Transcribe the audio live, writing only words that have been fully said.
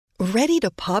Ready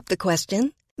to pop the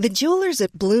question? The jewelers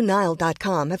at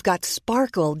BlueNile.com have got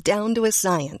sparkle down to a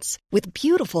science with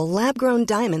beautiful lab-grown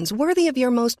diamonds worthy of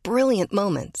your most brilliant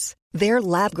moments. Their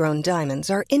lab-grown diamonds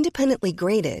are independently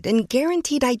graded and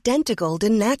guaranteed identical to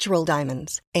natural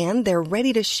diamonds, and they're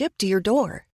ready to ship to your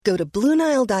door. Go to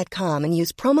BlueNile.com and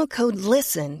use promo code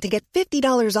LISTEN to get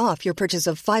 $50 off your purchase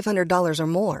of $500 or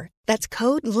more. That's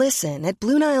code LISTEN at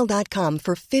BlueNile.com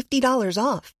for $50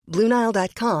 off.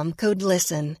 BlueNile.com, code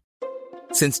LISTEN.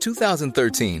 Since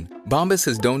 2013, Bombas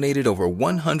has donated over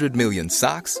 100 million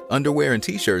socks, underwear, and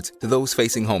T-shirts to those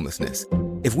facing homelessness.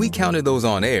 If we counted those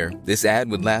on air, this ad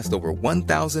would last over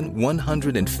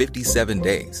 1,157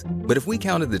 days. But if we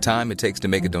counted the time it takes to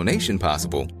make a donation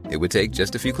possible, it would take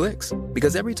just a few clicks.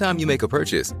 Because every time you make a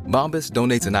purchase, Bombas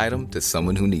donates an item to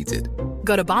someone who needs it.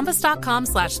 Go to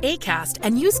bombas.com/ACAST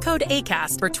and use code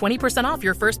ACAST for 20% off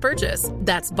your first purchase.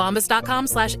 That's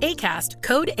bombas.com/ACAST,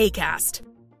 code ACAST.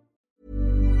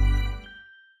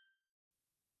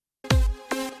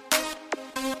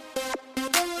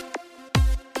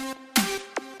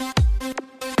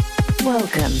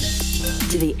 Welcome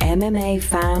to the MMA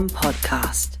Fan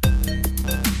Podcast.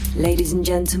 Ladies and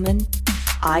gentlemen,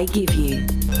 I give you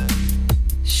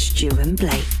Stu and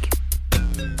Blake.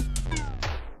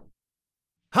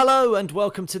 Hello and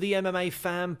welcome to the MMA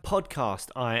Fan Podcast.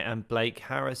 I am Blake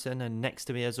Harrison and next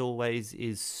to me as always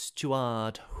is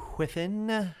Stuart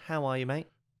Whiffin. How are you, mate?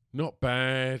 Not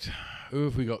bad. Who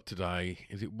have we got today?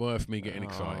 Is it worth me getting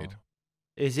excited?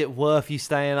 Is it worth you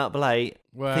staying up late?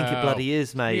 Well, I think it bloody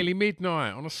is, mate. Nearly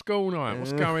midnight on a school night.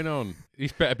 What's going on?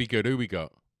 This better be good. Who we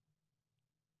got?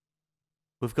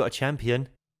 We've got a champion.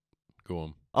 Go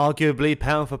on. Arguably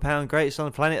pound for pound greatest on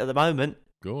the planet at the moment.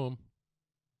 Go on.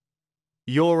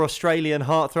 Your Australian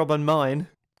heartthrob and mine.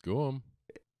 Go on.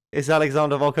 It's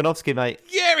Alexander Volkanovski, mate.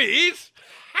 Yeah, it is.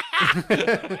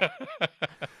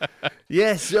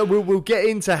 Yes, we'll get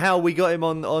into how we got him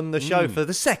on the show for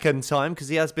the second time, because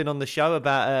he has been on the show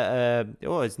about,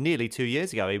 it's nearly 2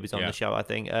 years ago he was on the show, I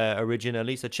think,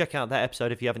 originally. So check out that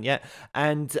episode if you haven't yet.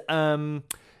 And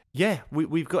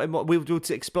we've got him. We'll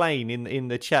to explain in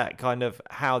the chat kind of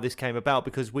how this came about,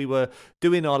 because we were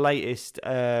doing our latest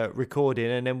recording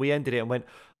and then we ended it and went,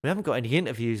 we haven't got any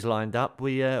interviews lined up.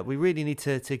 We really need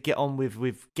to get on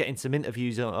with getting some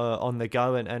interviews on the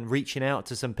go and reaching out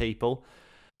to some people.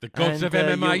 The gods of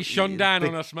MMA shone down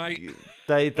on us, mate.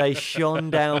 They shone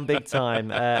down big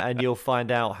time, and you'll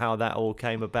find out how that all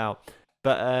came about.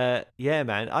 But yeah,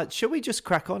 man, shall we just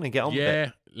crack on and get on with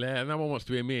it? Yeah. No one wants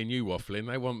to hear me and you waffling.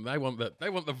 They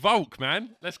want the Volk,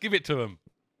 man. Let's give it to them.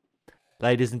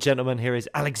 Ladies and gentlemen, here is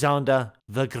Alexander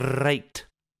the Great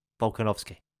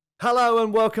Volkanovski. Hello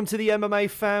and welcome to the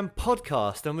MMA Fan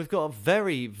Podcast, and we've got a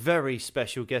very, very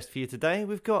special guest for you today.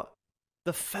 We've got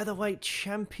the featherweight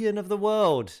champion of the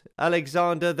world,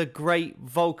 Alexander the Great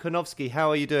Volkanovski.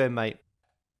 How are you doing, mate?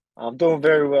 I'm doing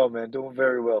very well, man. Doing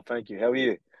very well, thank you. How are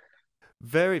you?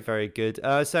 Very, very good.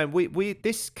 So we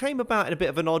this came about in a bit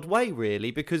of an odd way, really,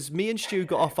 because me and Stu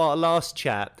got off our last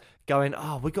chat going,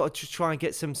 we got to try and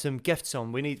get some guests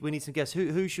on. We need some guests.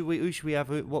 Who should we have?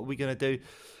 What are we going to do?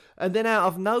 And then out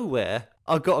of nowhere,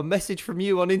 I got a message from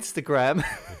you on Instagram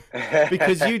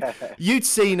because you'd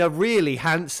seen a really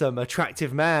handsome,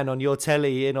 attractive man on your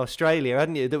telly in Australia,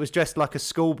 hadn't you? That was dressed like a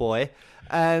schoolboy,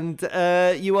 and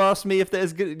you asked me if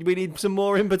we need some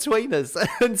more in-betweeners.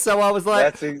 And so I was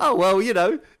like, oh well,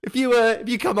 if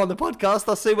you come on the podcast,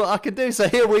 I'll see what I can do. So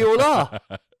here we all are.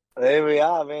 There we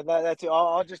are, man. That's it.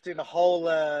 I just did a whole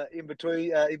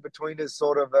in-betweeners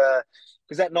sort of,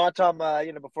 because at night time,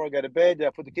 before I go to bed, I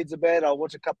put the kids to bed, I'll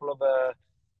watch a couple of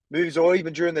movies, or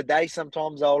even during the day,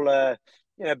 sometimes I'll, a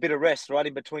bit of rest right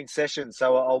in between sessions.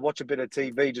 So I'll watch a bit of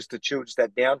TV just to chill, just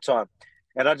that downtime.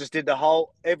 And I just did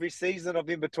every season of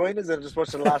In-Betweeners, and I just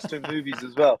watched the last two movies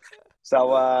as well.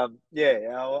 So,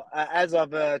 as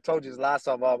I've told you last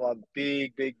time, I'm a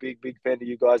big fan of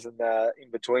you guys in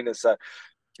In-Betweeners. So,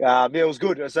 it was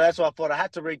good. So that's why I thought I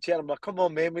had to reach out. I'm like, come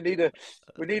on, man, we need to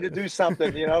do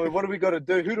something. What do we got to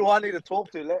do? Who do I need to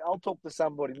talk to? I'll talk to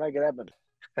somebody, make it happen.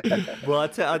 Well,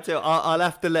 I'll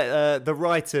have to let the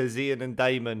writers, Ian and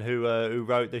Damon, who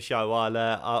wrote the show,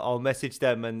 I'll message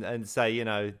them and say,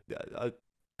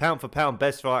 pound for pound,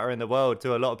 best fighter in the world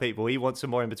to a lot of people. He wants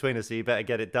some more in between us, so you better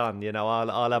get it done.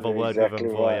 I'll have a word with him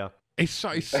for you. It's so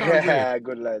weird.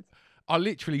 Good lads. I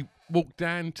literally walked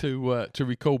down to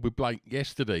record with Blake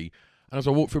yesterday, and as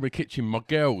I walked through my kitchen, my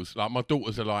girls, like my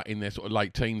daughters, are like in their sort of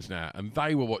late teens now, and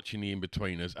they were watching the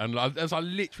In-Betweeners. And as I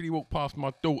literally walked past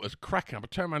my daughters cracking up, I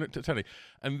turned around and looked at the telly,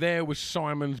 and there was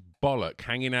Simon's bollock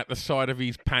hanging out the side of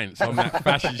his pants on that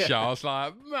fashion show. I was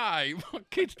like, mate,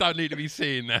 kids don't need to be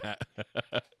seeing that.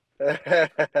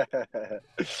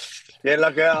 Yeah,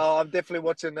 like I'm definitely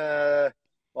watching.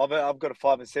 I've got a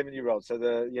 5 and 7 year old, so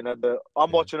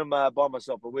I'm watching them by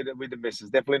myself, but with the missus,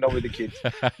 definitely not with the kids.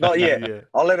 Not yet. Yeah,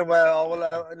 I'll let them. I'll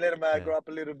let them yeah. grow up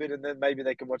a little bit, and then maybe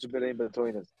they can watch a bit in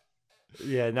between us.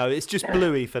 Yeah, no, it's just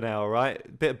Bluey for now,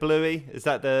 right? Bit of Bluey. Is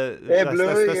that Yeah,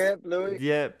 Bluey. Yeah, Bluey.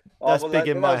 yeah, Oh, that's well, big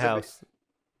in that my was a bit. house.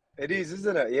 It is,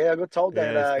 isn't it? Yeah, I got told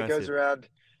that Yeah, it's it goes massive. around.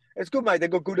 It's good, mate. They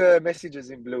got good messages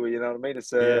in Bluey. You know what I mean?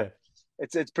 Yeah.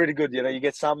 It's pretty good. You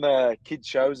get some kid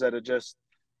shows that are just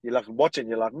you're like watching.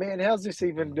 You're like, man, how's this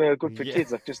even good for Yeah.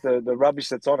 kids? Like just the rubbish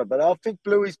that's on it. But I think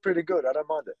Bluey's pretty good. I don't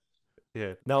mind it.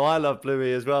 Yeah. No, I love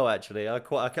Bluey as well, actually.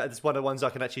 It's one of the ones I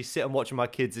can actually sit and watch with my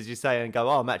kids, as you say, and go,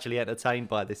 oh, I'm actually entertained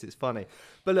by this. It's funny.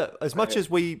 But look, as much as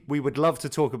we would love to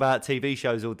talk about TV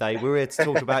shows all day, we're here to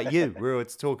talk about you. We're here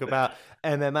to talk about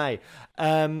MMA.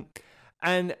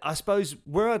 And I suppose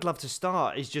where I'd love to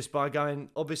start is just by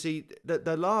going, obviously,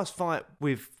 the last fight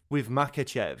with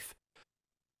Makachev,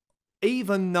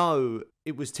 even though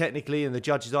it was technically in the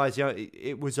judge's eyes,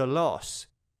 it was a loss,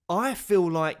 I feel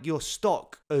like your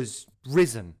stock has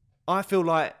risen. I feel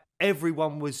like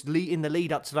everyone was in the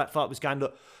lead up to that fight was going,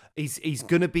 look, he's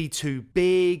going to be too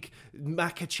big.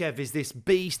 Makachev is this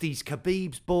beast. He's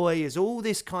Khabib's boy. Is all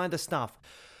this kind of stuff.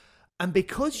 And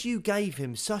because you gave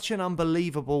him such an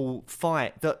unbelievable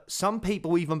fight that some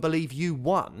people even believe you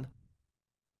won,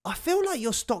 I feel like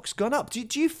your stock's gone up.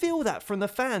 Do you feel that from the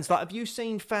fans? Like, have you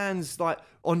seen fans like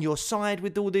on your side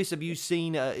with all this? Have you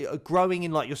seen growing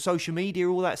in like your social media,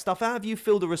 all that stuff? How have you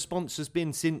feel the response has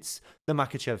been since the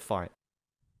Makachev fight?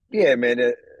 Yeah,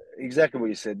 man. Exactly what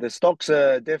you said. The stocks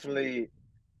definitely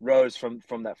rose from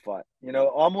that fight. I'm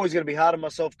always going to be hard on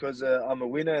myself because I'm a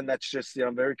winner, and that's just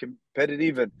I'm very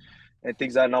competitive and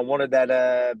things like that. And I wanted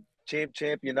that champ.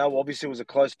 Obviously it was a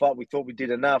close fight. We thought we did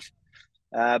enough,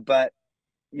 but.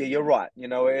 Yeah, you're right.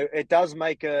 It does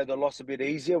make the loss a bit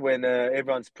easier when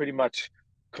everyone's pretty much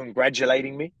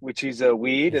congratulating me, which is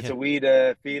weird. It's Yeah. a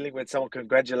weird feeling when someone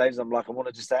congratulates. I'm like, I want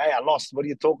to just say, hey, I lost. What are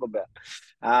you talking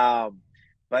about?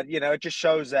 But, it just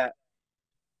shows that,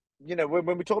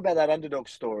 when we talk about that underdog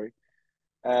story,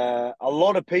 a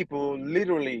lot of people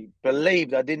literally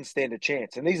believed I didn't stand a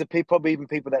chance. And these are probably even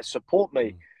people that support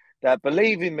me, that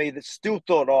believe in me, that still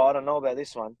thought, oh, I don't know about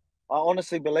this one. I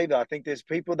honestly believe that. I think there's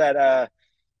people that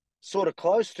sort of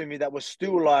close to me that was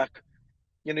still like,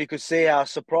 you could see how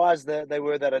surprised that they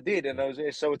were that I did. And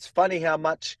so it's funny how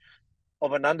much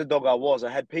of an underdog I was. I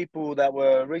had people that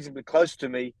were reasonably close to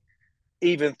me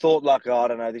even thought like, oh, I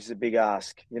don't know, this is a big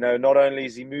ask. Not only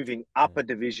is he moving up a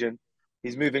division,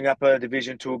 he's moving up a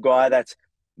division to a guy that's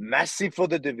massive for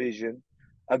the division,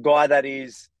 a guy that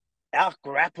is out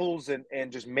grapples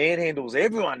and just manhandles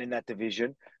everyone in that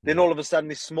division. Then all of a sudden,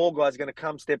 this small guy is going to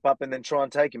come step up and then try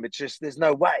and take him. It's just, there's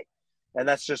no way. And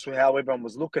that's just how everyone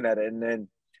was looking at it. And then,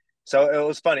 so it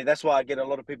was funny. That's why I get a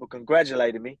lot of people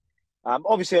congratulating me.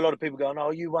 Obviously, a lot of people going,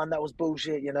 oh, you won. That was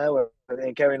bullshit,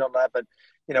 and carrying on that. But,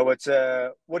 it's,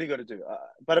 what are you going to do?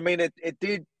 But I mean,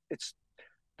 it's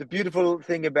the beautiful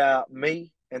thing about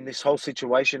me and this whole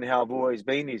situation, how I've always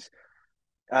been is,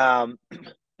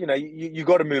 you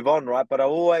got to move on, right? But I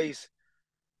always,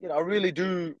 I really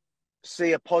do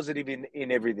see a positive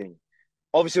in everything.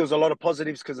 Obviously, there was a lot of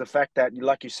positives because of the fact that,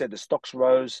 like you said, the stocks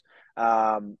rose.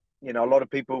 A lot of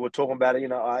people were talking about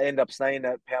it. I end up staying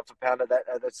at pound for pound at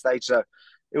that stage. So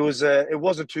it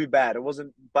wasn't too bad. It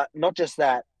wasn't, but not just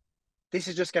that. This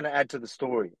is just going to add to the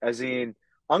story. As in,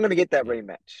 I'm going to get that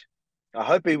rematch. I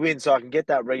hope he wins so I can get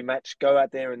that rematch, go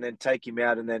out there and then take him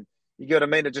out. And then, you get what I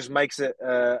mean? It just makes it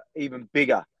even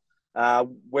bigger,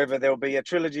 whether there'll be a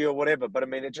trilogy or whatever. But I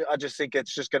mean, I just think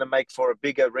it's just going to make for a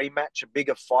bigger rematch, a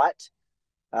bigger fight.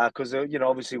 Because,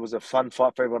 obviously it was a fun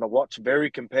fight for everyone to watch,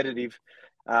 very competitive.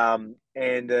 And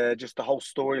just the whole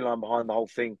storyline behind the whole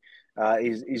thing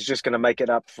is just going to make it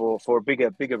up for a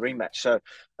bigger rematch. So,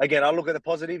 again, I look at the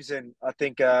positives and I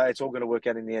think it's all going to work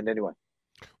out in the end anyway.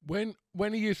 When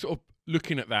are you sort of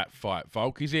looking at that fight,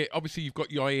 Volk? Is it, obviously you've got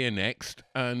Yair next,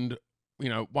 and,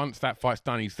 once that fight's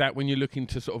done, is that when you're looking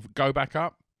to sort of go back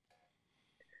up?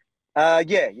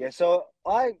 Yeah. So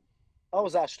I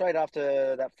was straight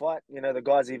after that fight. The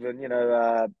guys even,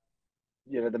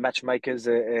 the matchmakers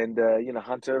and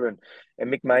Hunter and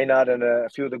Mick Maynard and a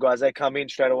few of the guys, they come in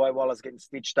straight away while I was getting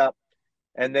stitched up.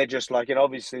 And they're just like,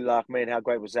 obviously like, man, how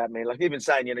great was that, man? Like even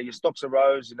saying, your stocks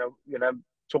arose,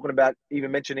 talking about even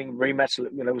mentioning rematch,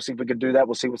 we'll see if we can do that.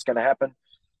 We'll see what's going to happen.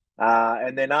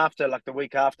 And then after, like the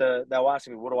week after, they were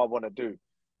asking me, what do I want to do?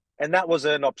 And that was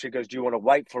an option because do you want to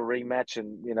wait for a rematch?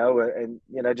 And,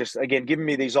 just again, giving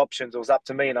me these options, it was up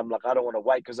to me. And I'm like, I don't want to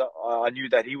wait because I knew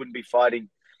that he wouldn't be fighting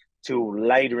till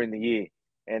later in the year.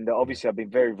 And obviously I've been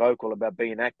very vocal about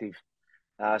being active.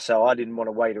 So I didn't want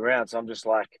to wait around. So I'm just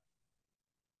like,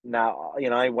 no,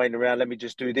 I ain't waiting around. Let me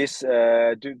just do this,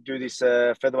 do this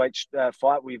featherweight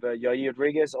fight with Yair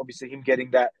Rodriguez. Obviously, him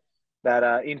getting that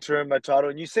interim title,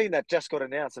 and you've seen that just got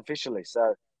announced officially.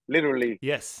 So literally,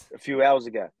 Yes. a few hours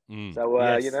ago. So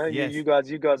Yes.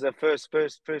 you guys are first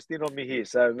in on me here.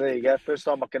 So there you go. First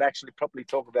time I could actually properly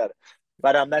talk about it.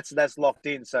 But that's locked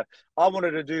in. So I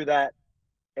wanted to do that,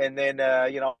 and then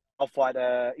I'll fight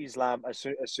Islam as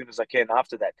soon as I can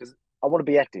after that, because I want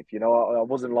to be active. I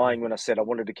wasn't lying when I said I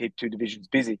wanted to keep two divisions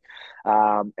busy,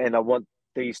 and I want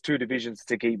these two divisions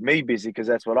to keep me busy, because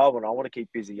that's what I want. I want to keep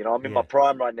busy. I'm in my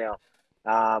prime right now.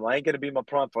 I ain't going to be in my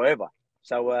prime forever.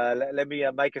 So let me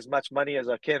make as much money as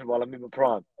I can while I'm in my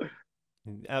prime.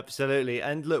 Absolutely.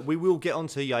 And look, we will get on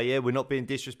to Yair. We're not being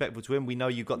disrespectful to him. We know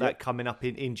you've got that coming up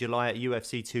in July at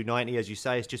UFC 290. As you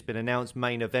say, it's just been announced,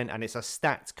 main event, and it's a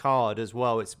stacked card as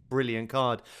well. It's a brilliant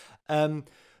card.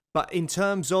 But in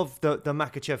terms of the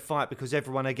Makhachev fight, because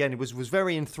everyone, again, was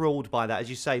very enthralled by that. As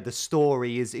you say, the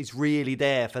story is really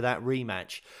there for that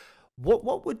rematch.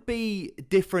 What would be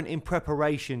different in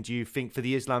preparation, do you think, for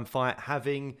the Islam fight,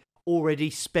 having already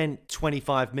spent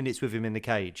 25 minutes with him in the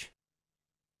cage?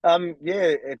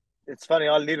 It's funny.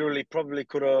 I literally probably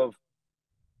could have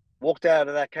walked out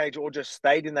of that cage or just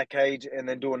stayed in that cage and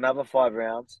then do another 5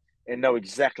 rounds and know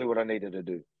exactly what I needed to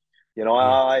do.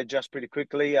 I adjust pretty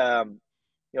quickly.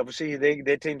 Obviously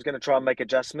their team's going to try and make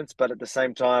adjustments, but at the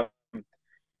same time,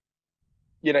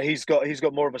 he's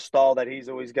got more of a style that he's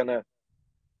always going to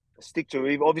stick to.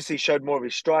 He obviously showed more of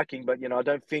his striking, but I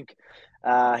don't think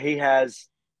he has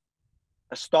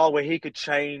a style where he could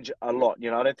change a lot.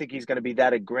 I don't think he's going to be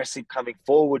that aggressive coming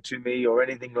forward to me or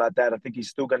anything like that. I think he's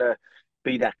still going to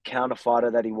be that counter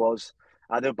fighter that he was.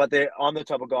 I'm the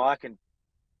type of guy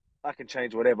I can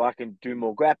change whatever. I can do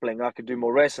more grappling. I can do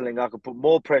more wrestling. I can put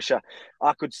more pressure.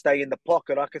 I could stay in the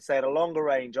pocket. I could stay at a longer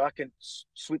range. I can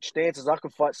switch stances. I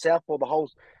could fight southpaw the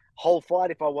whole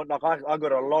fight if I want. Like I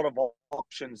got a lot of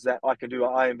options that I can do.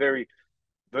 I am very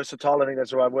versatile. I think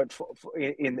that's the right word for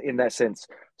in that sense.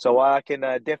 So I can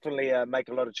definitely make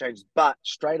a lot of changes. But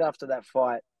straight after that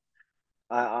fight,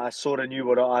 I sort of knew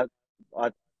what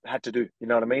I had to do. You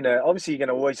know what I mean? Obviously, you're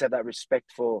going to always have that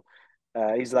respect for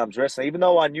Islam's wrestling. Even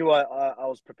though I knew I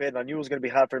was prepared and I knew it was going to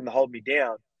be hard for him to hold me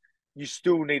down, you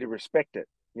still need to respect it.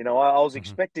 I was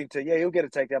expecting to, he'll get a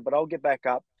takedown, but I'll get back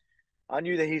up. I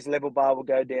knew that his level bar would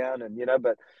go down, and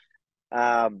but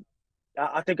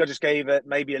I think I just gave it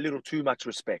maybe a little too much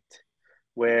respect,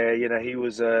 where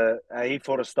he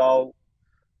fought a style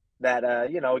that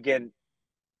again,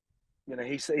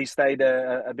 he stayed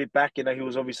a bit back. He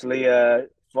was obviously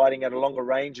fighting at a longer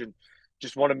range and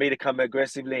just wanted me to come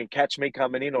aggressively and catch me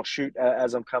coming in or shoot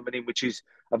as I'm coming in, which is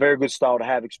a very good style to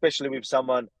have, especially with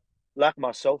someone like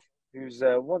myself who's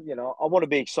I want to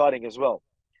be exciting as well.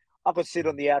 I could sit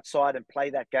on the outside and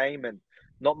play that game and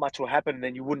not much will happen, and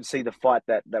then you wouldn't see the fight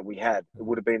that we had. It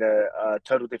would have been a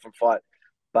total different fight.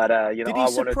 But did he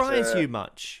surprise you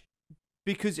much?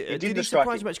 Because did he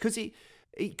surprise you much?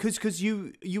 Because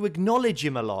you acknowledge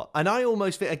him a lot, and I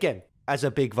almost feel, again, as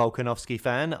a big Volkanovski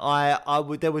fan,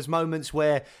 there was moments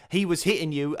where he was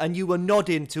hitting you and you were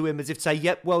nodding to him as if to say,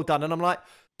 "Yep, well done." And I'm like,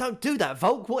 "Don't do that,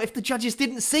 Volk. What if the judges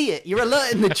didn't see it? You're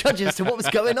alerting the judges to what was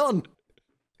going on."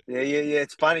 Yeah.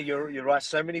 It's funny. You're right.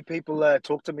 So many people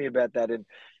talk to me about that, and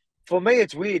for me,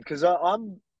 it's weird because I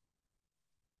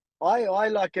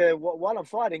like while I'm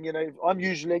fighting, I'm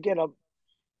usually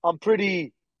I'm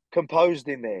pretty composed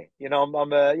in there. I'm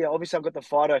obviously I've got the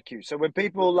fight IQ. So when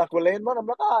people like will land one, I'm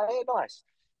like, yeah, nice.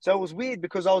 So it was weird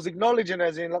because I was acknowledging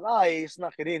as in like, he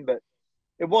snuck it in, but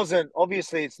it wasn't,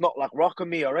 obviously it's not like rocking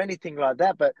me or anything like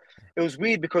that, but it was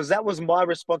weird because that was my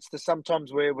response to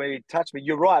sometimes where he touched me.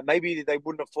 You're right. Maybe they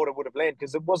wouldn't have thought it would have landed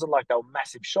because it wasn't like they were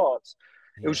massive shots.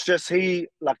 Yeah. It was just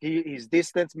his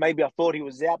distance. Maybe I thought he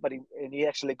was out, but he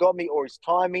actually got me, or his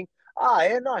timing.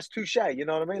 Yeah, nice, touche. You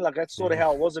know what I mean? Like that's sort of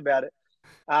how it was about it.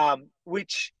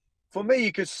 Which for me,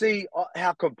 you could see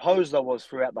how composed I was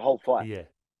throughout the whole fight. Yeah.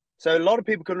 So a lot of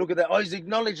people could look at that. Oh, he's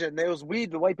acknowledged it. And it was weird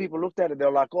the way people looked at it. They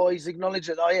were like, oh, he's acknowledged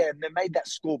it. Oh, yeah. And they made that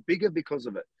score bigger because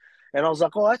of it. And I was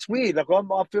like, oh, that's weird. Like,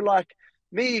 I feel like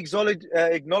me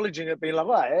acknowledging it, being like,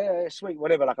 oh, yeah, sweet,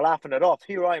 whatever, like laughing it off.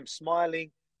 Here I am smiling,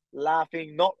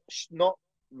 laughing, not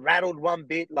rattled one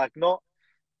bit, like not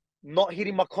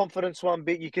hitting my confidence one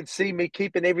bit. You can see me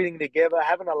keeping everything together,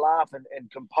 having a laugh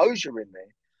and composure in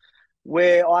there.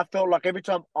 Where I felt like every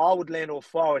time I would land or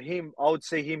fire at him, I would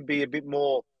see him be a bit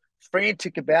more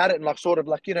frantic about it and like sort of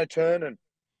like, turn and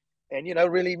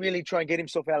really, really try and get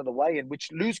himself out of the way, and which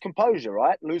lose composure,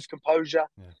 right? Lose composure.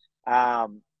 Yeah.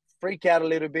 freak out a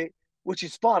little bit, which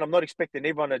is fine. I'm not expecting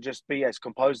everyone to just be as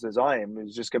composed as I am.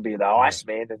 It's just going to be the ice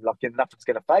man and like nothing's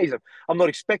going to phase them. I'm not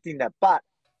expecting that, but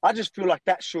I just feel like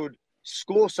that should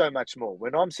score so much more.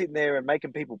 When I'm sitting there and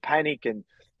making people panic and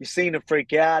you're seeing them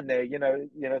freak out and they're,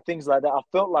 things like that, I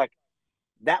felt like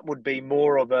that would be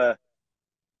more of a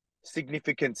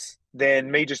significance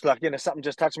than me just like, something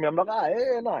just touching me. I'm like,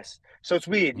 yeah, nice. So it's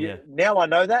weird. Yeah. Now I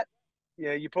know that.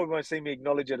 Yeah, you probably won't see me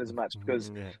acknowledge it as much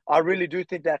because I really do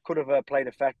think that could have played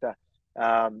a factor.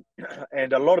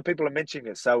 And a lot of people are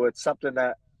mentioning it. So it's something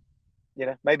that,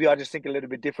 maybe I just think a little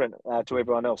bit different to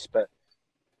everyone else. But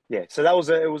yeah, so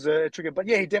it was a trigger. But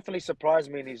yeah, he definitely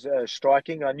surprised me in his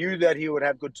striking. I knew that he would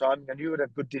have good timing. I knew he would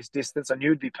have good distance. I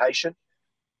knew he'd be patient.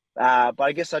 But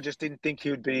I guess I just didn't think he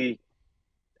would be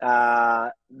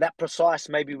that precise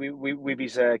maybe with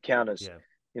his counters.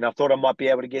 I thought I might be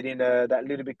able to get in that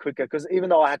little bit quicker because even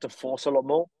though I had to force a lot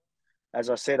more, as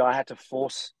I said, I had to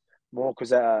force more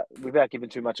because without giving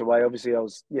too much away, obviously I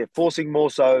was forcing more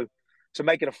so to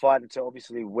make it a fight and to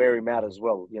obviously wear him out as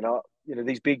well.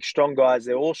 These big strong guys,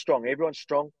 they're all strong. Everyone's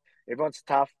strong, everyone's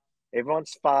tough,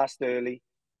 everyone's fast early.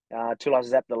 Till I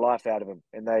zap the life out of them,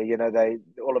 and they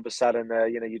all of a sudden,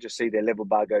 you just see their level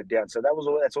bar go down. So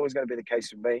that's always going to be the case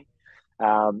for me.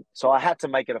 So I had to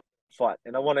make it a fight,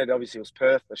 and I wanted, obviously, it was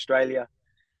Perth, Australia.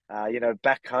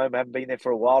 Back home, I haven't been there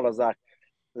for a while. I was like,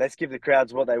 let's give the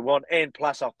crowds what they want, and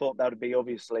plus, I thought that would be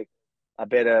obviously a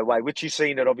better way, which you've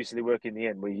seen it obviously work in the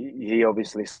end. He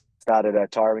obviously started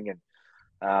tiring,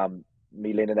 and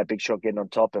me landing that big shot, getting on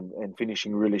top, and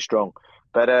finishing really strong.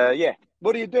 But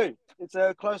what do you do? It's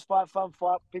a close fight, fun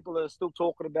fight. People are still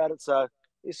talking about it, so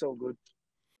it's all good.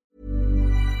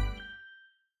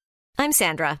 I'm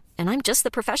Sandra, and I'm just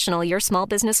the professional your small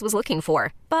business was looking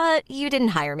for. But you didn't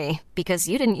hire me because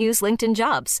you didn't use LinkedIn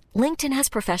Jobs. LinkedIn has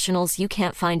professionals you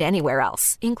can't find anywhere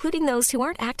else, including those who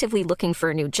aren't actively looking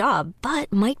for a new job,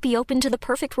 but might be open to the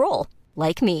perfect role,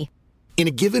 like me. In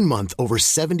a given month, over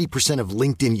 70% of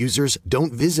LinkedIn users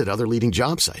don't visit other leading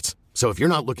job sites. So if you're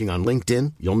not looking on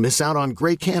LinkedIn, you'll miss out on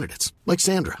great candidates like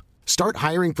Sandra. Start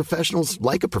hiring professionals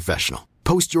like a professional.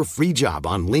 Post your free job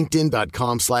on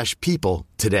linkedin.com/people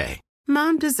today.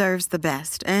 Mom deserves the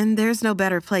best, and there's no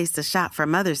better place to shop for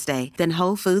Mother's Day than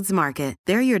Whole Foods Market.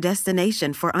 They're your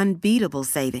destination for unbeatable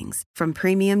savings, from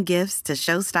premium gifts to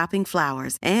show-stopping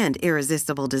flowers and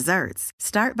irresistible desserts.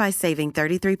 Start by saving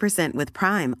 33% with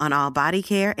Prime on all body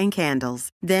care and candles.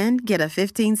 Then get a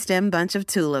 15-stem bunch of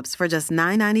tulips for just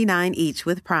 $9.99 each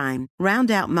with Prime. Round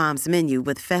out Mom's menu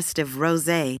with festive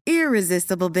rosé,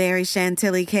 irresistible berry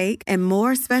chantilly cake, and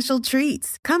more special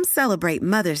treats. Come celebrate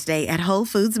Mother's Day at Whole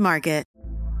Foods Market.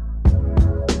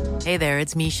 Hey there,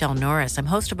 it's Michelle Norris. I'm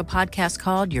host of a podcast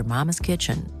called Your Mama's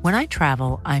Kitchen. When I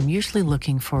travel, I'm usually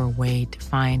looking for a way to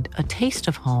find a taste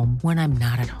of home when I'm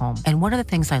not at home. And one of the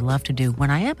things I love to do when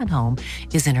I am at home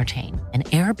is entertain. And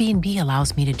Airbnb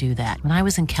allows me to do that. When I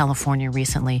was in California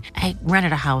recently, I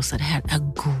rented a house that had a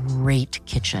great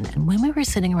kitchen. And when we were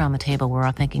sitting around the table, we were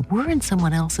all thinking, we're in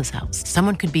someone else's house.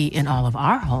 Someone could be in all of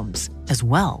our homes as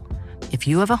well. If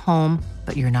you have a home,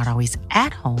 but you're not always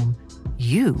at home,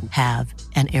 you have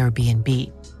an Airbnb.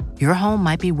 Your home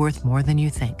might be worth more than you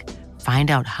think.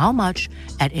 Find out how much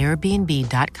at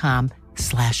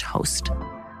airbnb.com/host.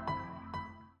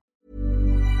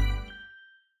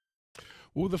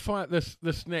 Well, the fight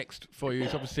that's next for you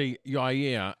is obviously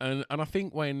Yair. And I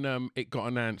think when it got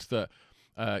announced that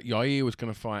Yair was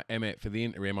going to fight Emmett for the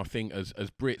interim, I think as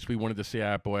Brits, we wanted to see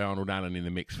our boy Arnold Allen in the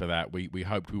mix for that. We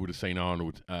hoped we would have seen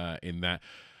Arnold in that.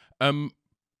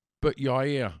 But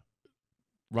Yair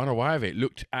run away with it,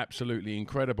 looked absolutely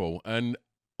incredible. And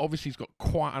obviously he's got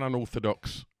quite an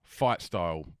unorthodox fight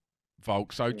style,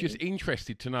 Volk. So just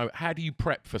interested to know, how do you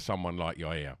prep for someone like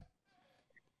Yair?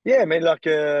 Yeah, I mean, like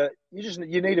you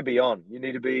need to be on. You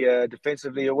need to be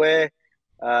defensively aware.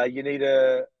 You need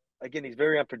to, again, he's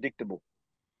very unpredictable.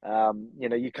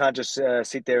 You can't just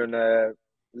sit there and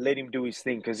let him do his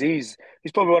thing because he's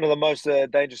probably one of the most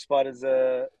dangerous fighters.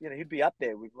 He'd be up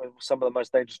there with some of the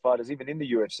most dangerous fighters even in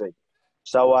the UFC.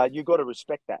 So you got to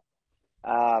respect that.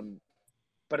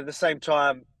 But at the same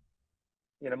time,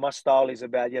 my style is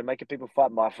about making people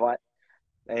fight my fight,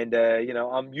 and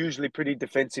I'm usually pretty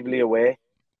defensively aware.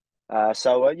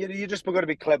 So you just got to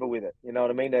be clever with it. You know what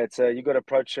I mean? It's you got to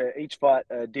approach each fight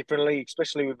differently,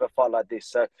 especially with a fight like this.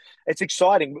 So it's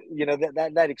exciting.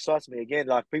 That excites me again.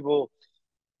 Like, people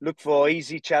look for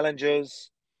easy challenges,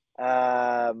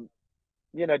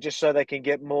 just so they can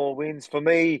get more wins. For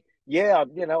me,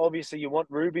 obviously you want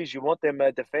rubies, you want them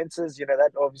defenses.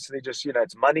 That obviously just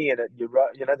it's money and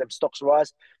them stocks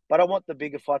rise. But I want the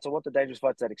bigger fights. I want the dangerous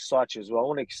fights that excite you as well.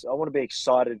 I want to be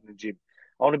excited in the gym.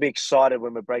 I want to be excited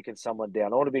when we're breaking someone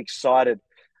down. I want to be excited,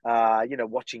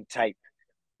 watching tape.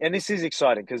 And this is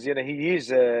exciting because, he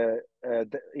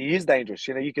is dangerous.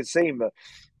 You can see him.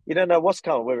 You don't know what's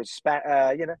coming, whether it's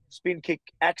spin kick,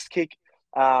 axe kick,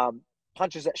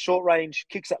 punches at short range,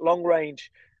 kicks at long range.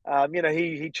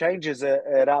 He changes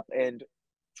it up and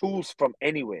tools from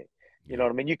anywhere. You know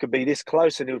what I mean? You could be this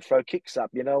close and he would throw kicks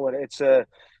up. And it's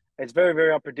very,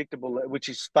 very unpredictable, which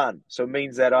is fun. So it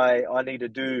means that I need to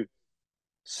do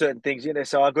certain things.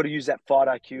 So I've got to use that fight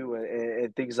IQ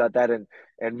and things like that, and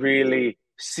really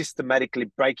systematically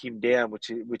break him down,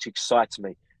 which excites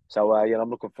me. So I'm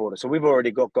looking forward to it. So we've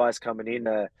already got guys coming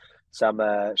in, some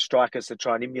strikers to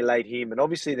try and emulate him, and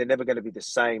obviously they're never going to be the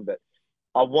same. But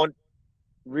I want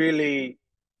really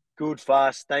good,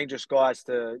 fast, dangerous guys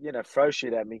to throw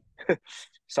shit at me,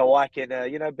 so I can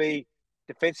be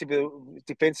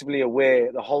defensively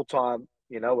aware the whole time,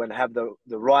 and have the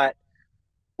right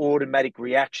automatic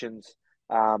reactions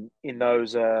in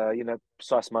those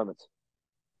precise moments.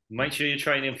 Make sure you're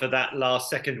training for that last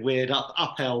second weird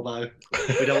up elbow.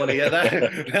 We don't want to get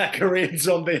that Korean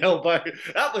zombie elbow.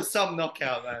 That was some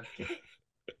knockout, man.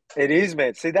 It is,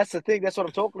 man. See, that's the thing. That's what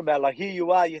I'm talking about. Like, here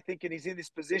you are, you're thinking he's in this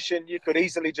position. You could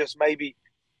easily just maybe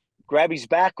grab his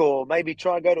back or maybe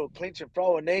try and go to a clinch and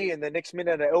throw a knee, and the next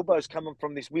minute the elbow's coming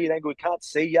from this weird angle. He can't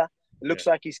see you. It looks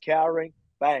like he's cowering.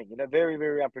 Bang. Very,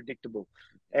 very unpredictable.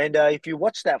 And if you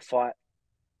watch that fight,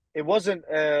 it wasn't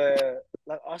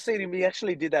I seen him. He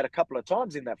actually did that a couple of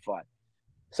times in that fight.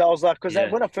 So I was like, because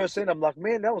when I first seen him, I'm like,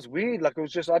 man, that was weird. Like, I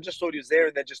just thought he was there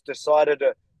and then just decided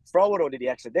to throw it, or did he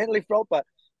accidentally throw it? But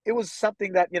it was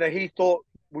something that he thought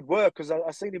would work, because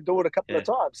I seen him do it a couple of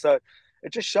times. So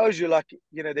it just shows you, like,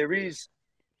 there is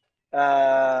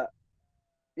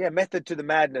method to the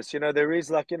madness. There is,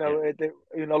 like, a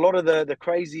lot of the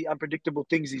crazy, unpredictable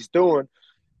things he's doing.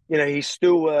 He's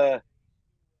still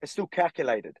it's still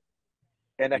calculated.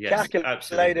 And a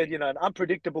calculated, an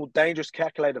unpredictable, dangerous,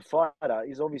 calculated fighter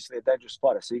is obviously a dangerous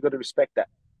fighter. So you've got to respect that.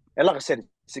 And like I said,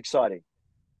 it's exciting.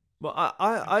 Well,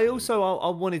 I also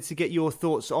wanted to get your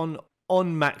thoughts on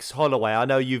Max Holloway. I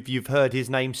know you've heard his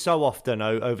name so often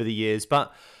over the years,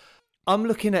 but I'm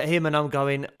looking at him and I'm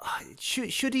going,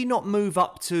 should he not move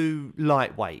up to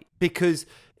lightweight? Because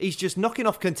he's just knocking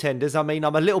off contenders. I mean,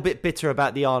 I'm a little bit bitter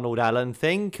about the Arnold Allen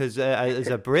thing, because as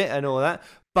a Brit and all that.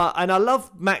 And I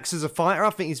love Max as a fighter. I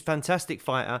think he's a fantastic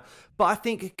fighter. But I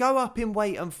think go up in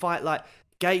weight and fight like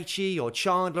Gaethje or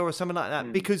Chandler or something like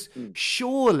that, because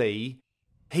surely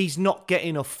he's not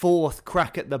getting a fourth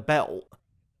crack at the belt.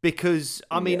 Because,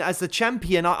 I mean, as the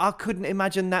champion, I couldn't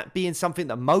imagine that being something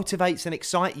that motivates and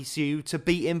excites you to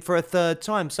beat him for a third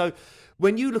time. So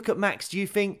when you look at Max, do you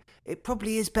think it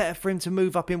probably is better for him to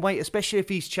move up in weight, especially if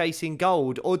he's chasing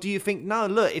gold? Or do you think, no,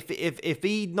 look, if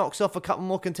he knocks off a couple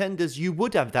more contenders, you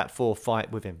would have that fourth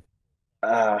fight with him?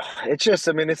 It's just,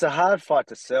 I mean, it's a hard fight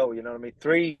to sell, you know what I mean?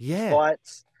 3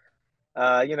 fights,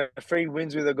 3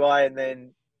 wins with a guy, and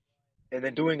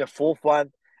then doing a fourth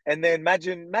one. And then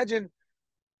imagine, like,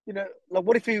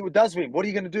 what if he does win? What are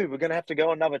you going to do? We're going to have to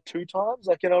go another 2 times?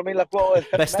 Like, you know what I mean? Like, well,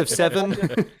 best of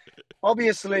 7.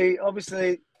 Obviously,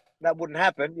 that wouldn't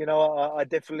happen. I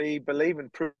definitely believe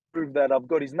and prove that I've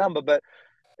got his number, but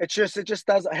it just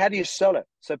does. How do you sell it?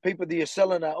 So people that you're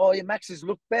selling Max has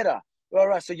looked better. All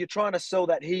right, so you're trying to sell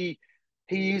that he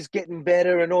is getting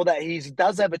better and all that. He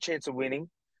does have a chance of winning,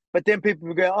 but then people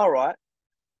will go, all right,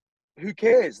 who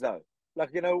cares though?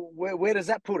 Like, where does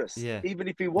that put us? Yeah. Even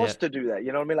if he was to do that,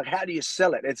 you know what I mean? Like, how do you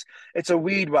sell it? It's a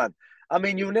weird one. I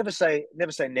mean, you'll never say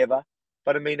never,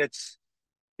 but I mean, it's,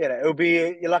 it'll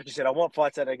be, like you said, I want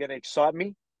fights that are going to excite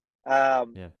me.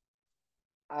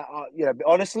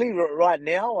 Honestly, right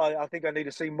now, I think I need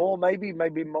to see more. Maybe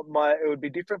it would be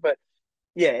different, but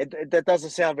that doesn't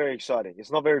sound very exciting.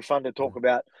 It's not very fun to talk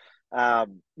about.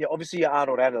 Obviously,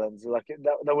 Arnold Allen's, like,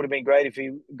 that would have been great if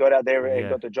he got out there and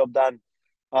got the job done.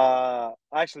 I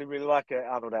actually really like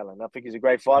Arnold Allen. I think he's a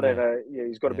great fighter, and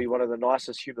he's got to be one of the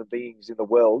nicest human beings in the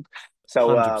world. So,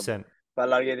 100%. But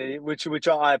like, which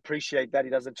I appreciate that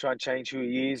he doesn't try and change who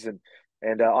he is, and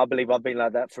I believe I've been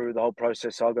like that through the whole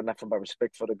process. So I've got nothing but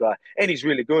respect for the guy, and he's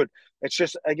really good. It's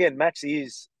just, again, Max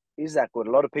is that good.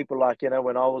 A lot of people, like,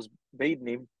 when I was beating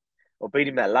him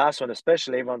that last one,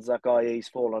 especially, everyone's like, oh yeah, he's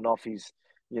fallen off. He's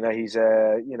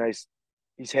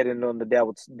heading on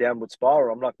the downward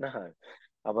spiral. I'm like, no.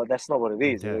 I'm like, that's not what it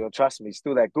is. Trust me, he's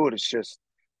still that good. It's just,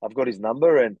 I've got his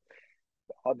number, and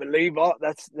I believe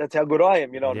that's how good I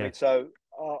am. You know what I mean? So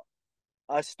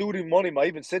I still didn't want him. I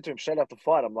even said to him straight after the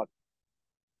fight, I'm like,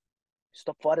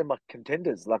 stop fighting my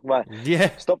contenders.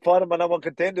 Yeah. Stop fighting my number one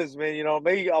contenders, man. You know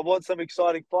what I mean? I want some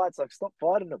exciting fights. Like, stop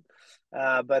fighting them. You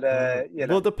know,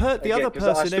 Well, the again, other 'cause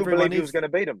I person still everyone believe he was is. going to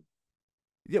beat him.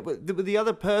 Yeah, but the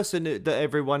other person that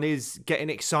everyone is getting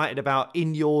excited about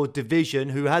in your division,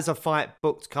 who has a fight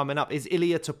booked coming up, is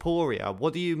Ilia Topuria.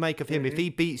 What do you make of him? If he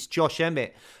beats Josh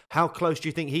Emmett, how close do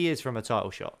you think he is from a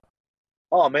title shot?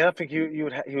 Oh man, I think he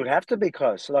would have to be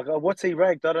close. Like, what's he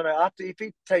ranked? I don't know. If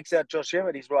he takes out Josh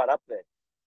Emmett, he's right up there.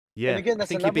 Yeah, And again, I that's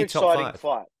think he'd another be top exciting 5.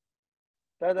 fight.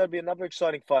 That'd be another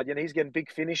exciting fight. You know, he's getting big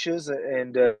finishes,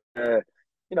 and you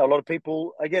know, a lot of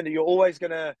people. Again, you're always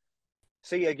gonna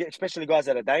see, especially guys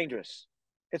that are dangerous.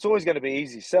 It's always going to be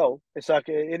easy sell. It's like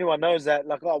anyone knows that.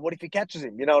 Like, oh, what if he catches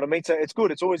him? You know what I mean? So it's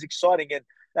good. It's always exciting, and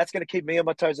that's going to keep me on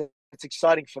my toes. It's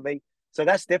exciting for me. So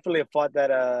that's definitely a fight that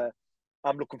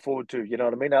I'm looking forward to. You know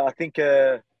what I mean? I think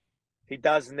he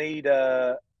does need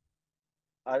a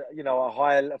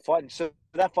higher fight. So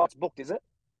that fight's booked, is it?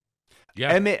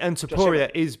 Yeah. Emmett and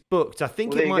Topuria is booked. I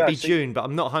think Well, it there you might go. be June, but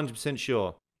I'm not 100%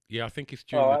 sure. Yeah, I think it's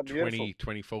June Oh, the beautiful.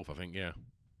 24th, I think, yeah.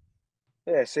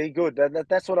 Yeah, see, good.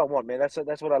 That's what I want, man. That's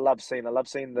what I love seeing. I love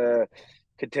seeing the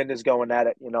contenders going at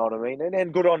it. You know what I mean?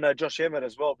 And good on Josh Emmett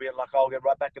as well, being like, I'll get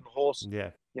right back in the horse.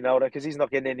 Yeah. You know, because he's not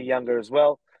getting any younger as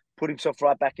well. Put himself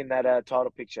right back in that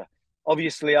title picture.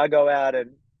 Obviously, I go out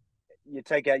and you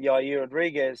take out Yair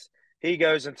Rodriguez. He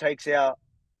goes and takes out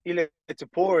Ilia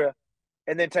Topuria,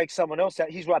 and then takes someone else out.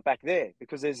 He's right back there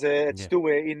because it's still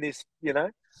in this, you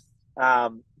know.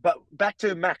 But back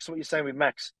to Max, what you're saying with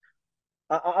Max.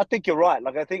 I think you're right.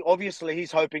 Like, I think obviously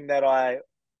he's hoping that I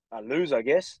lose, I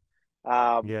guess.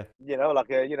 Yeah. You know,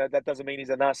 that doesn't mean he's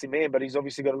a nasty man, but he's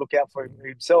obviously got to look out for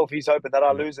himself. He's hoping that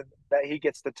I lose and that he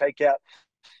gets to take out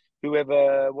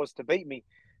whoever was to beat me.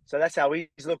 So that's how he's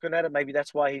looking at it. Maybe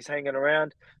that's why he's hanging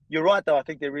around. You're right, though. I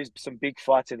think there is some big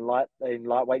fights in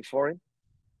lightweight for him.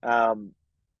 And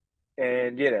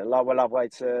yeah,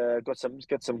 lightweight's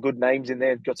got some good names in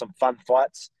there. Got some fun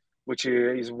fights, which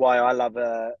is why I love.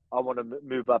 I want to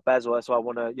move up as well. That's why I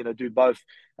want to do both.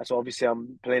 That's why obviously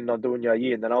I'm planning on doing your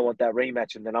year, and then I want that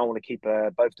rematch, and then I want to keep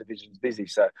both divisions busy.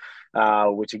 So,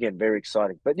 which again, very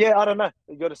exciting. But yeah, I don't know.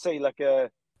 You got to see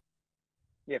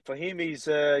for him, he's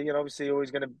obviously always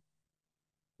going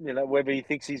to, whether he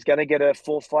thinks he's going to get a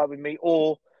 4th fight with me,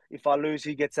 or if I lose,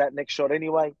 he gets that next shot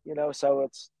anyway. So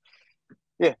it's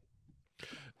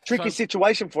tricky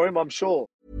situation for him, I'm sure.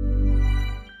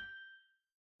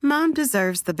 Mom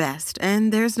deserves the best,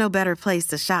 and there's no better place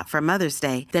to shop for Mother's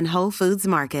Day than Whole Foods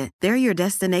Market. They're your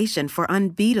destination for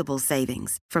unbeatable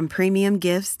savings, from premium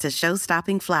gifts to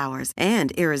show-stopping flowers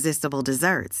and irresistible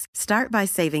desserts. Start by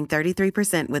saving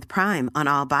 33% with Prime on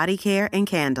all body care and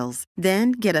candles.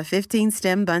 Then get a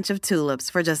 15-stem bunch of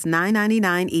tulips for just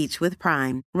 $9.99 each with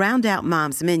Prime. Round out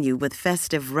Mom's menu with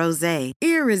festive rosé,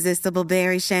 irresistible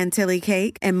berry chantilly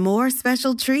cake, and more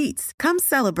special treats. Come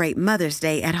celebrate Mother's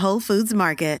Day at Whole Foods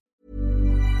Market.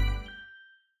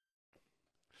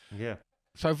 Yeah.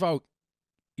 So, Volk,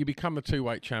 you become a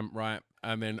 2-weight champ, right?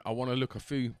 And then I want to look a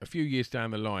few years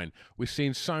down the line. We're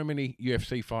seeing so many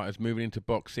UFC fighters moving into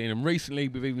boxing, and recently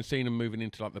we've even seen them moving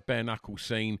into like the bare knuckle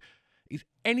scene. Is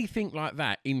anything like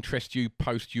that interest you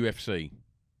post UFC?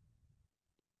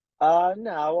 No,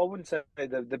 I wouldn't say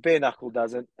the bare knuckle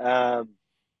doesn't.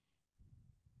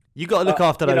 You got to look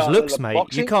after those looks, mate.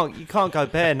 Boxing? You can't go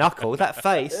bare knuckle. That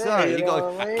face, you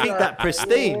got to keep that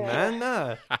pristine, man.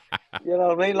 No. You know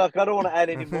what I mean? Like, I don't want to add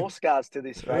any more scars to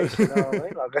this face. You know what I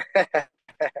mean? Like,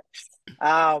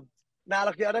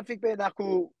 look, I don't think bare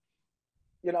knuckle.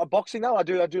 Boxing though, I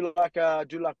do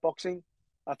like boxing.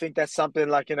 I think that's something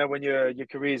like, when your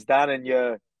career's done and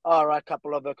you're all right,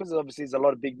 couple of because obviously there's a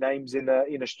lot of big names in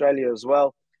Australia as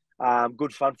well.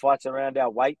 Good fun fights around our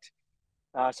weight.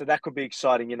 So that could be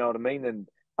exciting, you know what I mean? And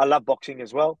I love boxing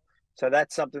as well. So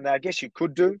that's something that I guess you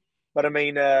could do. But I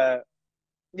mean, the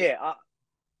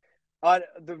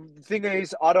thing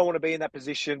is, I don't want to be in that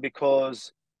position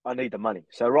because I need the money.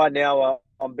 So right now,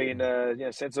 I'm being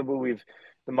sensible with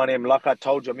the money. And like I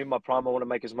told you, I'm in my prime. I want to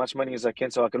make as much money as I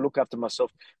can so I can look after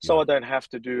myself, so I don't have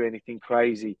to do anything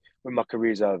crazy when my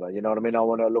career's over. You know what I mean? I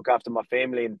want to look after my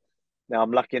family, and now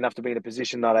I'm lucky enough to be in a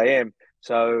position that I am.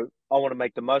 So I want to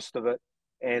make the most of it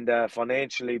and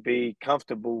financially be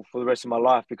comfortable for the rest of my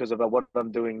life because of what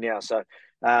I'm doing now. So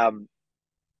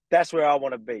that's where I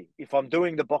want to be. If I'm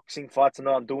doing the boxing fights and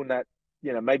I'm doing that,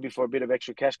 maybe for a bit of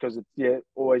extra cash because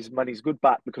always money's good,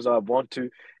 but because I want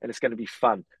to and it's going to be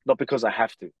fun, not because I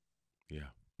have to. Yeah.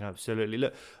 Absolutely.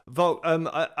 Look, Volk,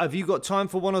 have you got time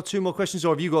for one or two more questions,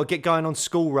 or have you got to get going on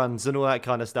school runs and all that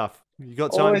kind of stuff? You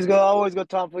got time? Always got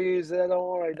time for you. Don't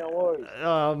worry, don't worry.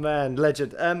 Oh man,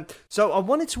 legend. So I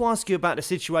wanted to ask you about the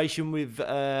situation with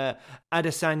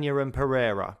Adesanya and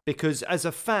Pereira, because as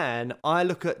a fan, I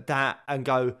look at that and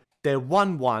go, they're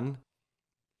 1-1.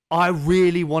 I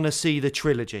really want to see the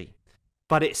trilogy,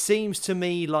 but it seems to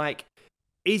me like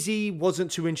Izzy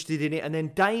wasn't too interested in it, and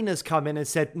then Dana's come in and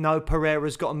said, no,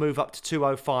 Pereira's got to move up to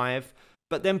 205.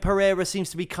 But then Pereira seems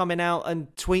to be coming out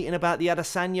and tweeting about the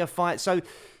Adesanya fight. So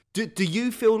do you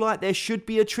feel like there should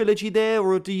be a trilogy there,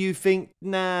 or do you think,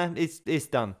 nah, it's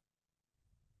done?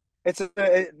 It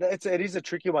is a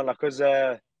tricky one, like, because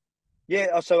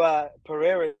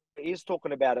Pereira is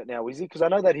talking about it now, is he? Because I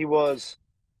know that he wanted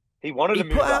to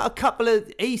move put out up. a couple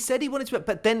of. He said he wanted to,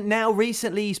 but then now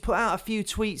recently he's put out a few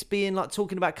tweets being like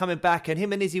talking about coming back, and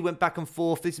him and Izzy went back and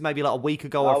forth. This is maybe like a week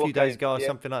ago or a few days ago or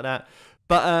something like that.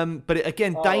 But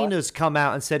again, Dana's come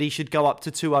out and said he should go up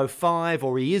to 205,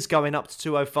 or he is going up to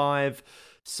 205.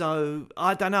 So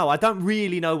I don't know. I don't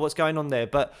really know what's going on there,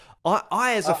 but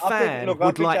I as a fan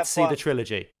would like to see the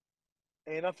trilogy.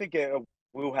 And I think it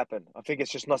will happen. I think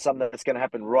it's just not something that's going to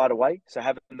happen right away. So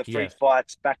having the three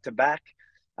fights back to back,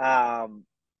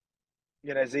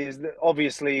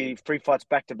 obviously 3 fights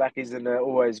back to back isn't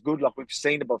always good. Like we've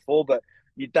seen it before, but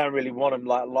you don't really want them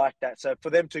like that. So for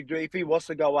them to do, if he was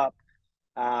to go up,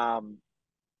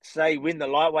 say win the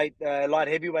light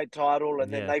heavyweight title,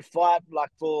 and then they fight like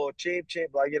for champ,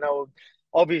 like,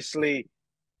 obviously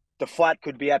the fight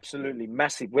could be absolutely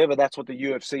massive. Whether that's what the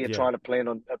UFC are trying to plan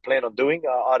on doing,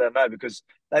 I don't know, because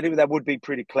that would be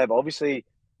pretty clever. Obviously,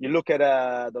 you look at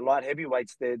the light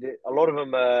heavyweights, a lot of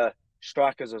them are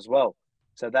strikers as well.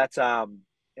 So that's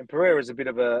and Pereira's a bit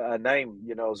of a name,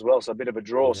 as well, so a bit of a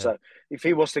draw. Yeah. So if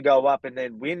he was to go up and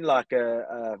then win like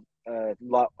a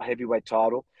light heavyweight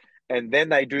title, and then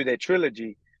they do their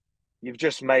trilogy, you've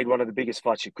just made one of the biggest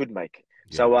fights you could make.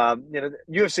 Yeah. So,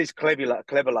 UFC's clever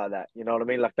like that. You know what I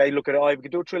mean? Like they look at it, we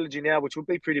could do a trilogy now, which would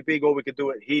be pretty big, or we could do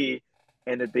it here,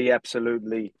 and it'd be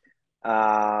absolutely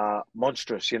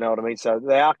monstrous. You know what I mean? So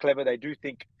they are clever. They do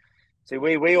think. See,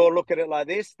 we all look at it like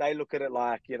this. They look at it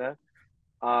like,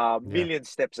 million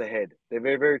steps ahead. They're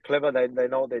very, very clever. They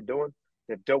know what they're doing.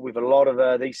 They've dealt with a lot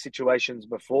of these situations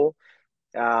before.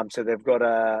 So they've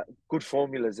got good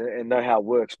formulas and know how it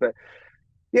works. But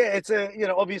yeah, it's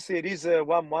obviously it is a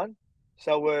 1-1.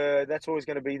 So that's always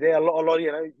going to be there. A lot,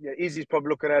 Izzy's probably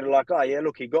looking at it like, oh yeah,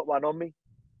 look, he got one on me.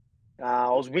 I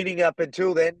was winning up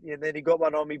until then, and then he got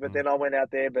one on me, but then I went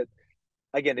out there. But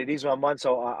again, it is 1-1,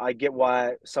 so I get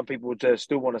why some people would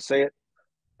still want to see it.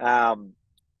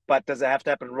 But does it have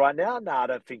to happen right now? No, I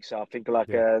don't think so. I think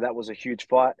that was a huge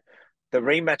fight. The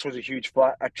rematch was a huge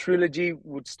fight. A trilogy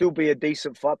would still be a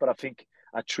decent fight, but I think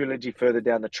a trilogy further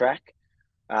down the track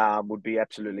would be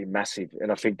absolutely massive.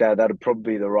 And I think that would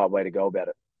probably be the right way to go about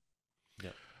it. Yeah.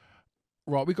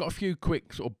 Right, we've got a few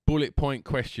quick sort of bullet point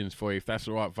questions for you, if that's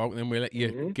all right, Volk, and then we'll let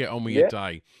you get on with your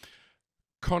day.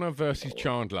 Conor versus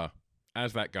Chandler.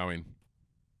 How's that going?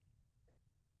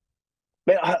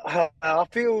 Man, I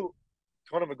feel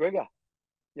Conor McGregor.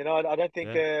 I don't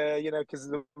think because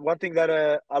the one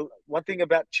thing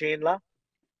about Chandler,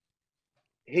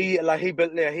 he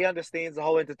understands the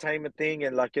whole entertainment thing,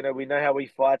 and we know how he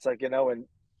fights, and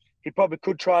he probably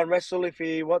could try and wrestle if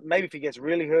he gets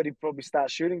really hurt, he'd probably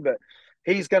start shooting, but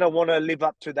he's going to want to live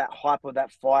up to that hype of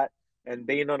that fight and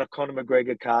being on a Conor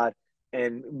McGregor card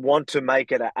and want to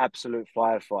make it an absolute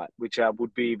firefight, which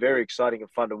would be very exciting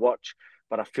and fun to watch.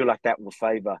 But I feel like that will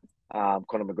favour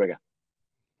Conor McGregor.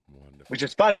 Wonderful. Which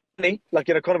is funny,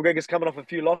 Conor McGregor's coming off a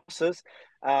few losses,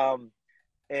 and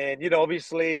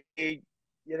obviously,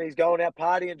 he's going out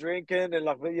partying, drinking, and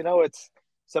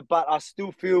but I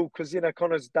still feel because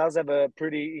Conor does have a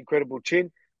pretty incredible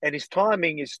chin, and his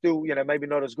timing is still maybe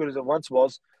not as good as it once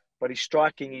was, but his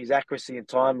striking, his accuracy and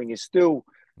timing is still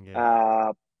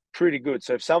pretty good.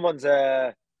 So if someone's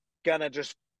gonna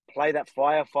just play that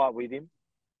firefight with him,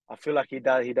 I feel like he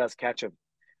does catch him.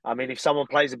 I mean, if someone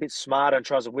plays a bit smarter and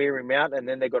tries to wear him out, and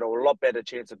then they've got a lot better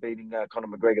chance of beating Conor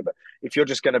McGregor. But if you're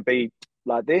just going to be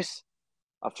like this,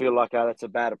 I feel like that's a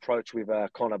bad approach with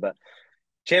Conor. But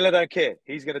Chandler don't care.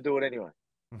 He's going to do it anyway.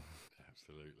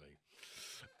 Absolutely.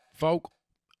 Volk,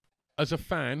 as a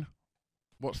fan,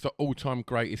 what's the all-time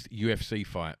greatest UFC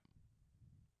fight?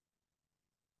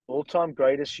 All-time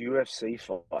greatest UFC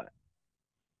fight?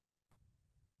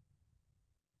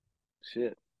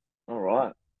 Shit. All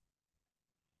right.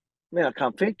 Man, I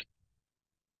can't think.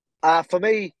 For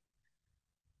me,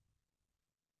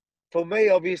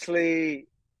 obviously,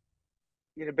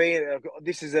 being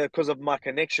this is because of my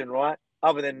connection, right?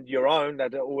 Other than your own,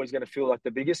 that are always going to feel like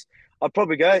the biggest. I'd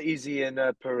probably go Izzy and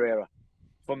Pereira.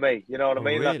 for me. You know what I Oh,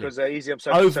 mean? Like, really? because Izzy, I'm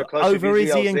so Over close over with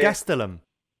Izzy. I Izzy was and there. Gastelum.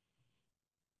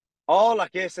 Oh, like,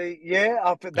 yeah, see,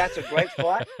 yeah, that's a great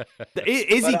fight.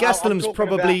 Izzy But I'm Gastelum's talking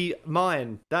probably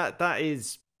mine. That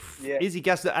is Yeah, Izzy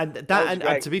Gastelum, and that was and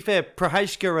great. to be fair,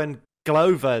 Prohaska and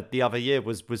Glover the other year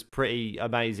was pretty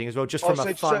amazing as well, just Oh, from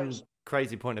a fun,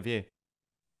 crazy point of view.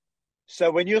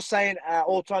 So when you're saying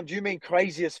all time, do you mean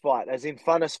craziest fight, as in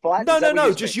funnest fight? No, Is that no, what no,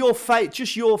 you just mean?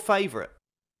 your favorite.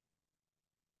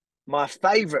 My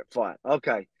favorite fight.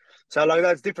 Okay. So like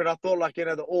that's different. I thought like,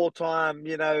 the all time,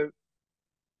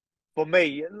 for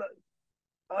me,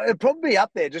 it'd probably be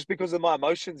up there just because of my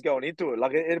emotions going into it.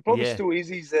 Like it'd probably Yeah, still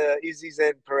Izzy's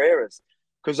and Pereira's.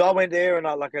 Because I went there and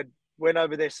I went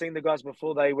over there, seen the guys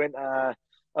before they went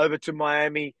over to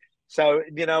Miami. So,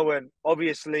 and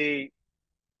obviously,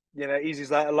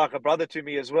 Izzy's like a brother to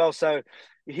me as well. So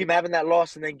him having that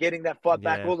loss and then getting that fight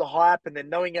back, yeah, all the hype, and then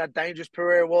knowing how dangerous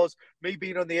Pereira was, me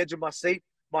being on the edge of my seat,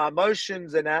 my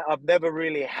emotions and that, I've never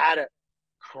really had it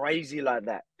crazy like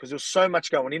that because there was so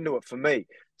much going into it for me.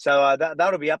 So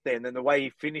that'll be up there. And then the way he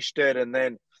finished it, and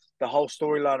then the whole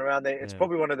storyline around there, it's yeah,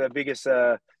 probably one of the biggest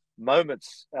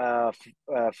moments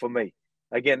for me.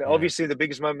 Again, yeah. obviously the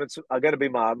biggest moments are going to be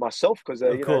myself because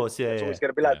Of course, yeah, that's yeah, always going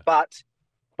to be like. Yeah.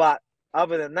 But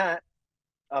other than that,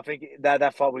 I think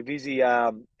that fight with Izzy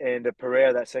and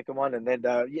Pereira, that second one, and then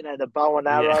the bow and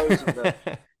arrows and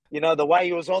yeah. the way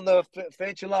he was on the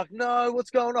fence, you're like, no, what's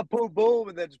going on? Boom, boom,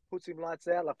 and then just puts him lights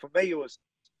out. Like for me, it was,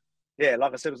 yeah,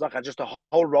 like I said, it was like just a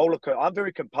whole roller coaster. I'm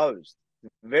very composed,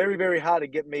 very, very hard to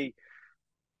get me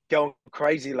going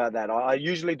crazy like that. I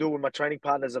usually do when my training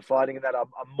partners are fighting, and that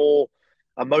I'm more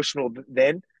emotional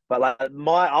then. But like I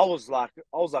was like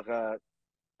a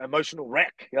emotional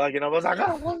wreck. Like, I was like,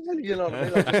 oh, you know what I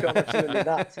mean? Like just going absolutely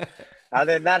nuts. And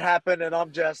then that happened, and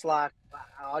I'm just like,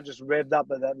 I just revved up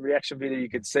at that reaction video. You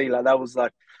could see, like, that was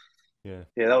like, Yeah.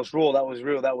 yeah, that was raw. That was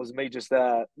real. That was me just,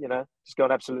 just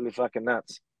going absolutely fucking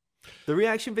nuts. The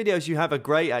reaction videos you have are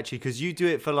great actually, because you do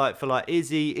it for like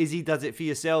Izzy. Izzy does it for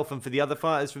yourself and for the other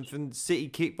fighters from City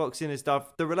Kickboxing and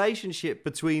stuff. The relationship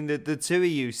between the two of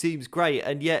you seems great,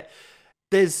 and yet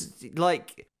there's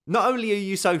like, not only are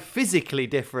you so physically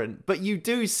different, but you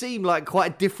do seem like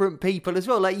quite different people as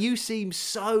well. Like you seem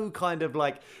so kind of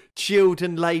like chilled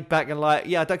and laid back, and like,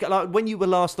 yeah, like when you were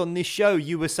last on this show,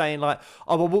 you were saying like,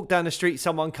 oh, I walk down the street,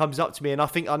 someone comes up to me and I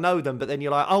think I know them, but then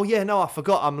you're like, oh yeah, no, I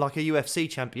forgot I'm like a UFC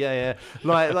champion. Yeah.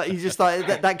 Like you just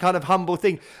like that kind of humble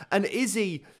thing. And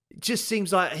Izzy just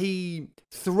seems like he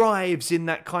thrives in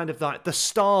that kind of like the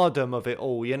stardom of it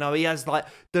all. He has like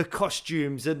the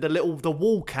costumes and the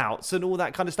walkouts and all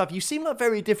that kind of stuff. You seem like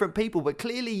very different people, but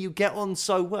clearly you get on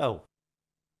so well.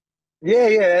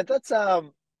 Yeah, that's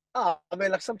I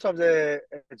mean, like sometimes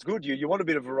it's good. You want a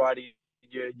bit of variety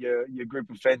in your group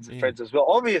of friends as well.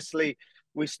 Obviously,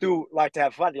 we still like to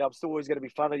have fun. I'm still always going to be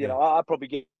fun. I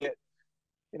probably get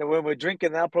when we're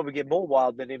drinking, I'll probably get more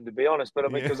wild than him, to be honest. But I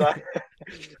mean, because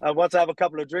once I have a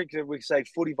couple of drinks, and we say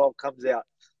footy vault comes out.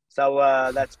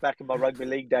 So that's back in my rugby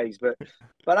league days. But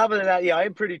other than that, yeah, I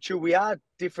am pretty chill. We are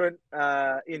different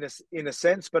in a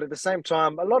sense, but at the same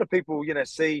time, a lot of people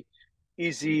see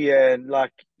Izzy and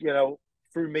like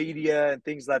through media and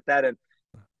things like that, and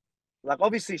like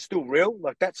obviously still real,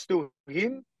 like that's still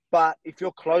him. But if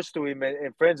you're close to him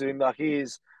and friends with him, like he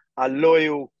is a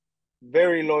loyal,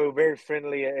 very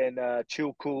friendly and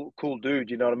chill, cool dude.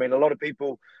 You know what I mean? A lot of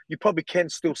people, you probably can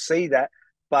still see that,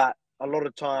 but a lot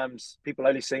of times people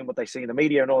only see what they see in the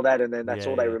media and all that, and then that's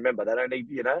all they remember. They don't need,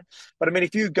 But I mean,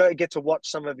 if you get to watch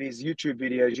some of his YouTube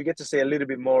videos, you get to see a little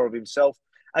bit more of himself.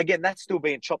 Again, that's still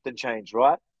being chopped and changed,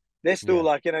 right? They're still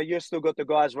like, you've still got the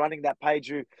guys running that page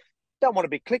who don't want to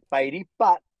be clickbaity,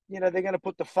 but they're going to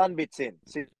put the fun bits in.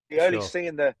 So you're only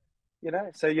seeing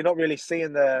so you're not really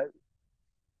seeing the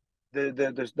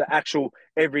actual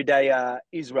everyday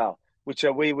Israel, which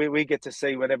we get to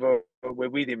see whenever we're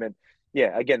with him. And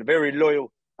yeah, again, very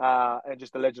loyal and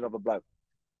just a legend of a bloke.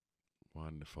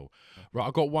 Wonderful. Right,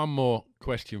 I've got one more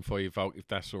question for you, Volk, if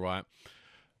that's all right.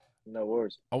 No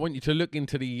worries. I want you to look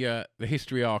into the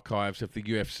history archives of the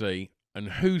UFC and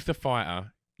who's the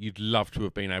fighter you'd love to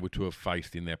have been able to have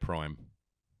faced in their prime.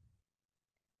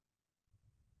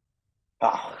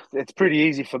 It's pretty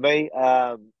easy for me.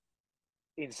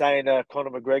 In saying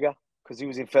Conor McGregor, because he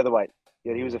was in featherweight.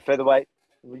 Yeah, he was a featherweight.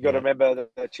 We got to remember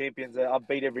the champions. I've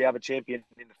beat every other champion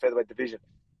in the featherweight division.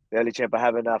 The only champ I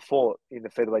haven't fought in the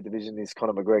featherweight division is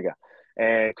Conor McGregor.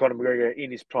 And Conor McGregor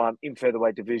in his prime in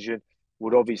featherweight division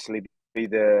would obviously be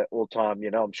the all-time,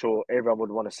 I'm sure everyone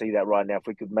would want to see that right now. If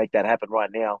we could make that happen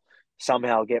right now,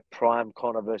 somehow get prime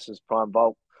Conor versus prime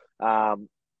Volk,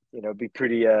 it'd be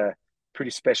pretty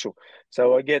pretty special.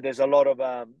 So again, there's a lot of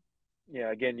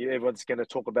again, everyone's going to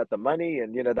talk about the money,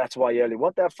 and that's why you only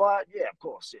want that fight. Yeah, of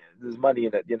course. Yeah, there's money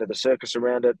in it. The circus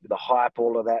around it, the hype,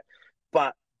 all of that.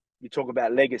 But you talk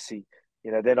about legacy.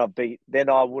 Then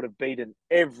I would have beaten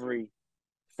every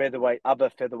other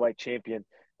featherweight champion,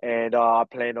 and I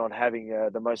plan on having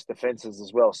the most defenses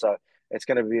as well. So it's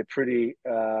going to be a pretty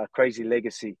crazy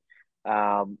legacy,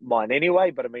 mine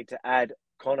anyway. But I mean, to add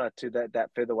Conor to that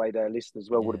featherweight list as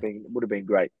well would have been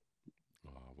great.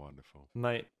 Oh, wonderful,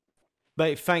 mate.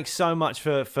 Mate, thanks so much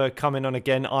for coming on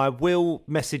again. I will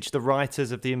message the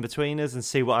writers of the In-Betweeners and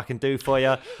see what I can do for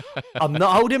you. I'm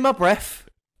not holding my breath,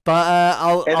 but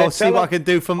I'll see what I can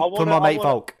do for my mate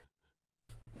Volk.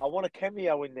 I want a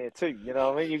cameo in there too. You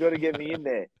know what I mean? You got to get me in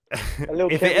there.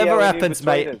 If it ever happens,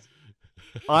 mate,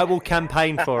 I will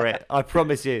campaign for it. I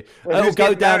promise you. It'll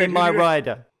go down in my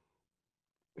rider.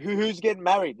 Who's getting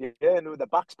married? Yeah, and with the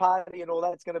Bucks party and all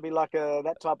that, it's going to be like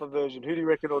that type of version. Who do you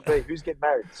reckon it'll be? Who's getting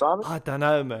married? Simon? I don't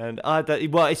know, man.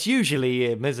 Well, it's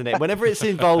usually him, isn't it? Whenever it's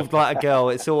involved like a girl,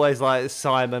 it's always like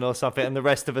Simon or something, and the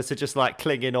rest of us are just like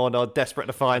clinging on or desperate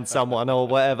to find someone or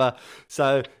whatever.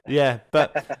 So, yeah.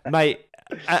 But, mate,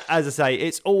 as I say,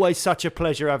 it's always such a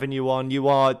pleasure having you on. You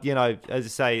are, as I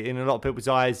say, in a lot of people's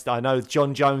eyes, I know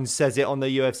John Jones says it on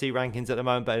the UFC rankings at the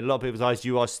moment, but in a lot of people's eyes,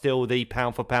 you are still the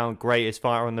pound-for-pound greatest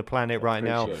fighter on the planet right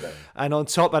now. That. And on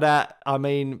top of that, I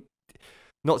mean,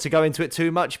 not to go into it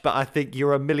too much, but I think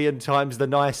you're a million times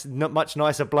much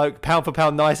nicer bloke,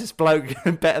 pound-for-pound nicest bloke,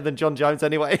 better than John Jones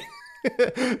anyway.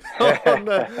 on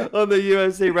the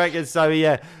UFC rankings. So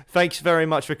yeah, thanks very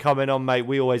much for coming on, mate.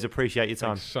 We always appreciate your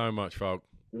time. Thanks so much, Volk.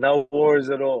 No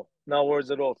worries at all. No worries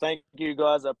at all. Thank you,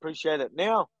 guys. I appreciate it.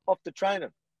 Now off to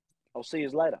training. I'll see you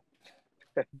later.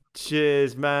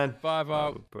 Cheers, man. Bye,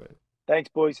 Volk. Thanks,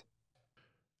 boys.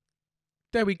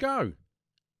 There we go.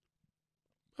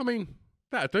 I mean,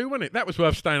 that'd do, wouldn't it? That was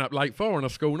worth staying up late for on a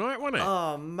school night, wasn't it?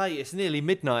 Oh, mate, it's nearly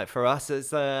midnight for us.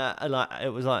 It's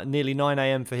it was like nearly 9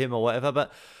 a.m. for him or whatever.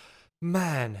 But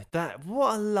man,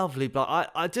 what a lovely bloke.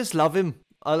 I just love him.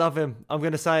 I love him. I'm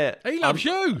going to say it. He loves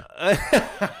you.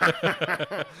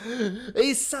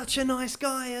 He's such a nice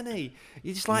guy, isn't he?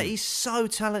 He's so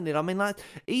talented. I mean, like,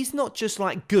 he's not just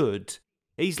like good.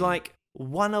 He's like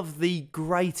one of the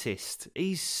greatest.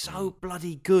 He's so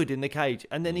bloody good in the cage.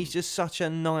 And then he's just such a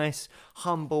nice,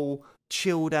 humble,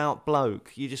 chilled out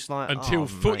bloke. You're just like, until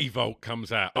Footy Volk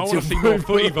comes out. I want to see more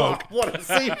Footy Volk. I want to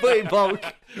see Footy Volk.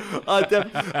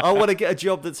 I want to get a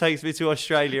job that takes me to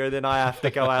Australia, and then I have to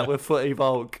go out with Footy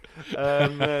Volk.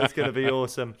 It's going to be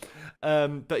awesome.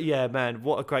 But yeah, man,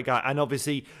 what a great guy. And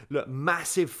obviously, look,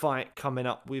 massive fight coming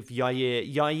up with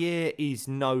Yair. Yair is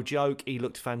no joke. He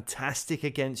looked fantastic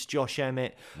against Josh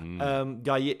Emmett.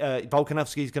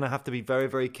 Volkanovski is going to have to be very,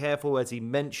 very careful. As he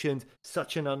mentioned,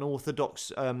 such an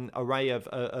unorthodox array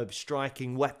of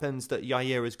striking weapons that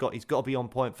Yair has got. He's got to be on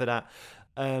point for that.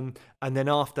 And then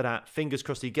after that, fingers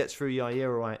crossed he gets through Yair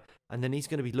all right. And then he's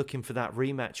going to be looking for that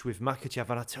rematch with Makhachev.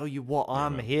 And I tell you what,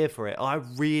 I'm here for it. I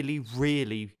really,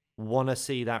 really want to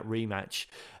see that rematch.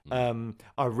 I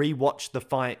rewatched the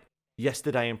fight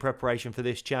yesterday in preparation for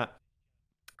this chat,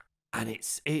 and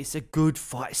it's a good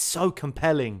fight. It's so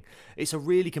compelling. It's a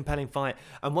really compelling fight.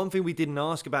 And one thing we didn't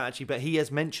ask about actually, but he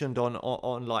has mentioned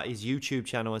on like his YouTube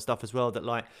channel and stuff as well, that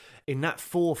like in that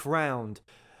fourth round,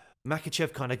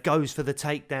 Makhachev kind of goes for the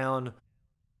takedown,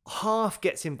 half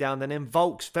gets him down, then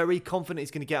Volk's very confident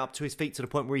he's going to get up to his feet to the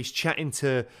point where he's chatting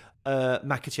to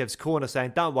Makhachev's corner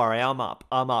saying, "Don't worry, I'm up.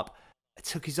 It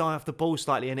took his eye off the ball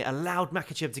slightly, and it allowed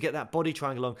Makhachev to get that body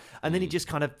triangle on, and then he just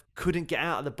kind of couldn't get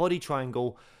out of the body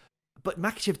triangle. But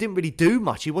Makhachev didn't really do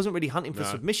much. He wasn't really hunting for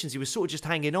submissions. He was sort of just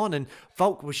hanging on, and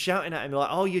Volk was shouting at him like,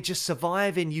 "Oh, you're just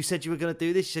surviving. You said you were going to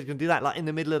do this. You said you were going to do that," like in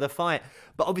the middle of the fight.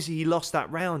 But obviously he lost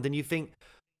that round, and you think,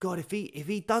 God, if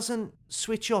he doesn't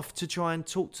switch off to try and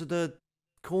talk to the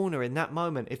corner in that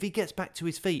moment, if he gets back to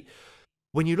his feet,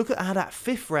 when you look at how that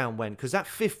fifth round went, because that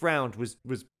fifth round was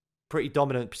pretty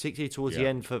dominant, particularly towards the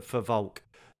end for Volk,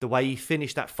 the way he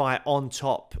finished that fight on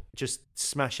top, just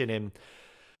smashing him.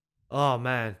 Oh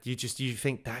man, you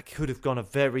think that could have gone a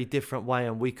very different way,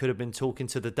 and we could have been talking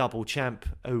to the double champ,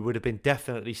 who would have been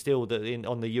definitely still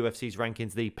on the UFC's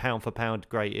rankings the pound for pound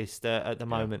greatest at the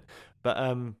moment.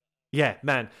 But yeah,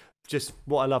 man, just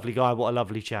what a lovely guy, what a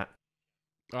lovely chat.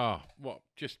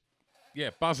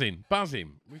 Buzzing.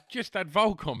 We've just had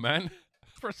Volk on, man,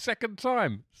 for a second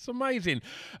time. It's amazing.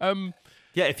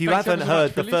 Yeah, if you haven't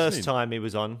heard the first time he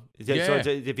was on, if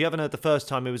you haven't heard the first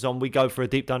time he was on, we go for a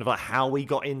deep dive of like how we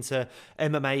got into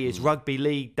MMA, his rugby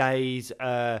league days,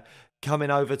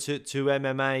 coming over to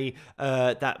MMA,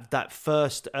 that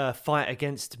first fight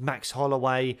against Max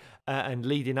Holloway, and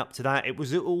leading up to that, it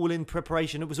was all in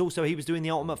preparation. It was also, he was doing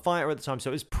the Ultimate Fighter at the time, so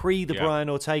it was pre the Brian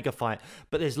Ortega fight.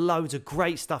 But there's loads of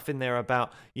great stuff in there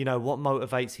about, what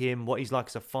motivates him, what he's like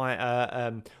as a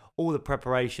fighter, all the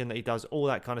preparation that he does, all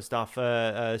that kind of stuff,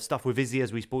 stuff with Izzy,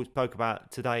 as we spoke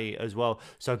about today as well.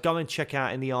 So go and check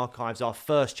out in the archives our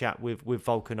first chat with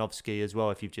Volkanovski as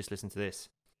well, if you've just listened to this.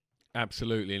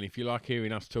 Absolutely, and if you like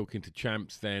hearing us talking to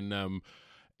champs, then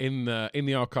in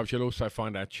the archives you'll also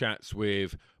find our chats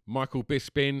with Michael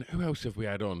Bisping. Who else have we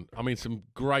had on? I mean, some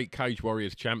great Cage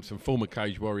Warriors champs, some former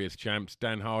Cage Warriors champs.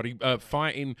 Dan Hardy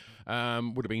fighting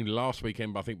would have been last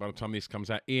weekend, but I think by the time this comes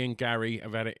out, Ian Gary,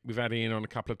 we've had Ian on a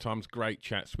couple of times. Great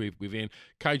chats with Ian.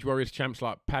 Cage Warriors champs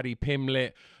like Paddy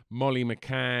Pimblett, Molly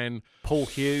McCann, Paul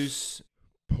Hughes,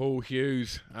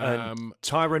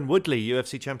 Tyron Woodley,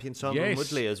 UFC champion Tyron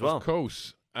Woodley as well. Of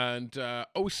course. And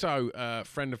also,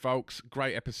 friend of Volk's,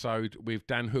 great episode with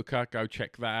Dan Hooker. Go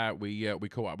check that out. We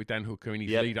caught up with Dan Hooker in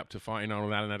his lead up to fighting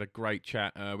Arnold Allen. Had a great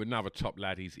chat with another top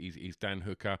lad. He's Dan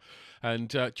Hooker, and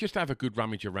just have a good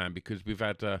rummage around, because we've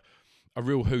had a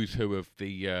real who's who of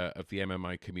the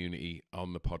MMA community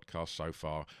on the podcast so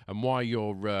far. And while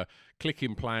you're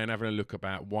clicking play and having a look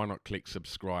about, why not click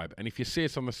subscribe? And if you see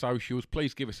us on the socials,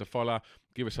 please give us a follow,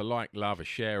 give us a like, love, a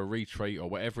share, a retweet, or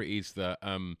whatever it is that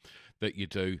you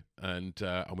do, and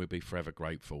we'll be forever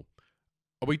grateful.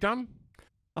 Are we done?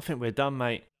 I think we're done,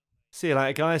 mate. See you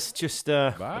later, guys. Just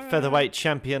a featherweight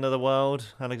champion of the world,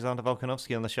 Alexander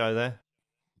Volkanovski, on the show there.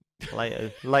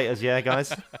 Later, yeah,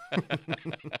 guys.